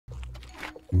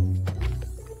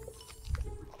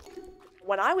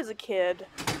When I was a kid,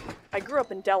 I grew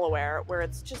up in Delaware, where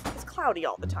it's cloudy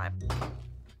all the time.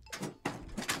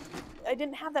 I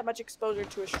didn't have that much exposure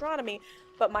to astronomy,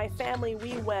 but my family,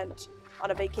 we went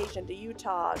on a vacation to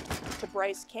Utah, to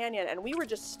Bryce Canyon, and we were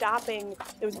just stopping.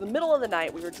 It was the middle of the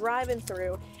night. We were driving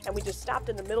through, and we just stopped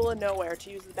in the middle of nowhere to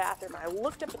use the bathroom. And I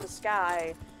looked up at the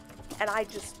sky, and I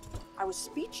was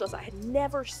speechless. I had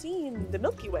never seen the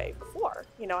Milky Way before.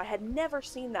 You know, I had never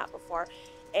seen that before.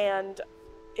 And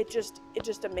it just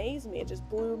amazed me. It just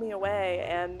blew me away.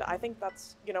 And I think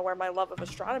that's, you know, where my love of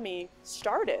astronomy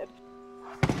started.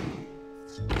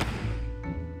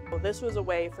 This was a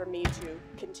way for me to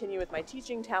continue with my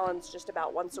teaching talents just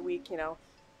about once a week, you know,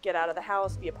 get out of the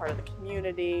house, be a part of the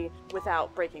community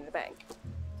without breaking the bank.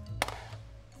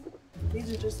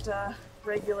 These are just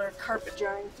regular carpet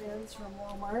drying fans from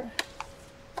Walmart.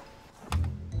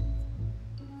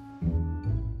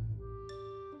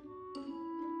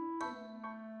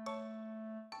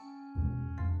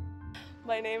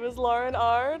 My name is Lauren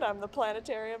Ard. I'm the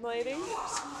planetarium lady. You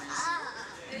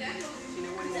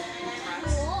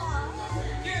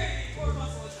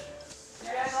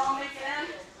guys all make it in?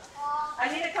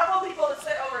 I need a couple people to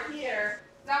sit over here.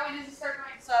 Now we just start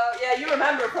going. So, yeah, you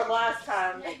remember from last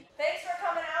time. Thanks for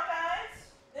coming out, guys.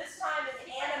 This time is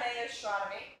anime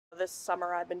astronomy. This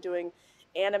summer I've been doing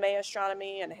anime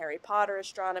astronomy and Harry Potter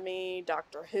astronomy,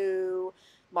 Doctor Who,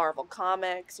 Marvel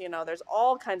Comics. You know, there's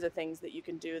all kinds of things that you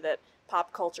can do that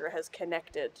pop culture has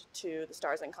connected to the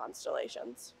stars and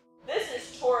constellations. This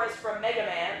is Taurus from Mega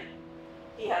Man.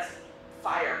 He has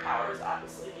fire powers,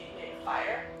 obviously, being made of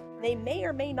fire. They may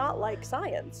or may not like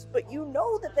science, but you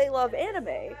know that they love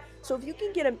anime. So if you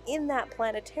can get them in that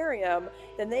planetarium,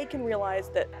 then they can realize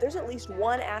that there's at least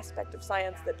one aspect of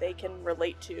science that they can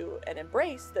relate to and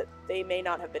embrace that they may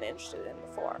not have been interested in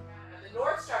before. The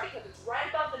North Star, because it's right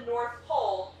above the North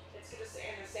Pole, it's going to stay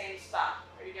in the same spot.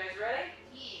 Are you guys ready?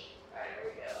 Yeah. All right,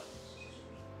 here we go.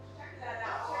 Check that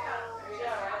out. Check out. There you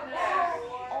go, right there.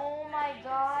 Oh my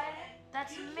god,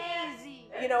 that's amazing.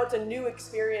 You know, it's a new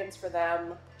experience for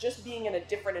them. Just being in a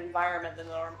different environment than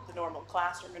the normal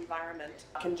classroom environment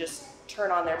can just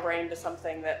turn on their brain to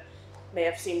something that may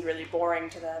have seemed really boring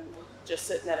to them, just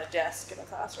sitting at a desk in a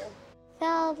classroom.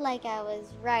 Felt like I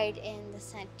was right in the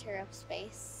center of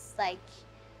space. Like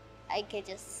I could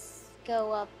just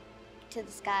go up to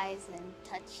the skies and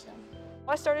touch them.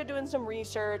 I started doing some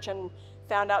research and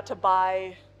found out to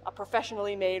buy a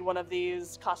professionally made one of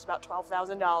these. Cost about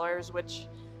 $12,000, which,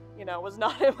 you know, was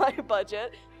not in my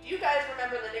budget. Do you guys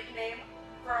remember the nickname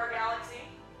for our galaxy?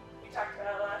 We talked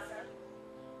about it last time.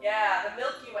 Yeah, the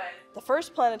Milky Way. The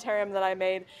first planetarium that I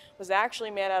made was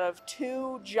actually made out of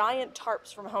 2 giant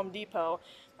tarps from Home Depot.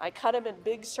 I cut them in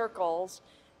big circles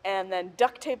and then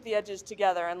duct taped the edges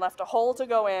together and left a hole to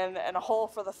go in and a hole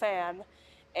for the fan.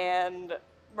 And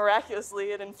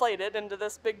miraculously, it inflated into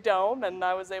this big dome, and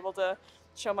I was able to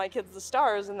show my kids the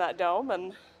stars in that dome.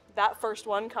 And that first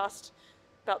one cost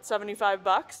about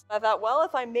 $75. I thought, well,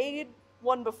 if I made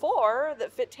one before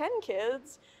that fit 10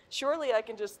 kids, surely I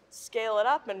can just scale it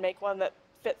up and make one that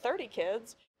fit 30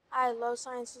 kids. I love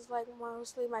science. It's like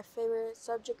mostly my favorite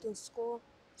subject in school,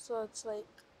 so it's like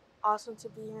awesome to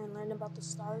be here and learn about the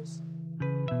stars.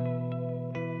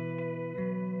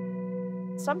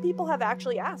 Some people have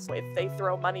actually asked if they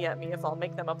throw money at me if I'll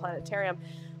make them a planetarium,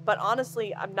 but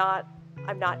honestly, I'm not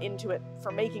into it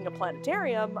for making a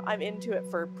planetarium. I'm into it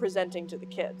for presenting to the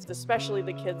kids, especially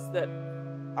the kids that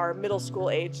are middle school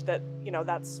age. That, you know,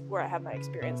 that's where I have my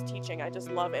experience teaching. I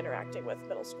just love interacting with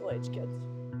middle school age kids.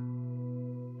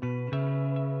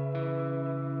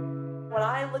 When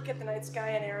I look at the night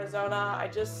sky in Arizona,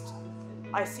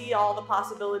 I see all the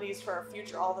possibilities for our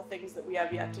future, all the things that we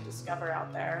have yet to discover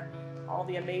out there, all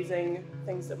the amazing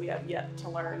things that we have yet to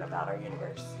learn about our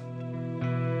universe.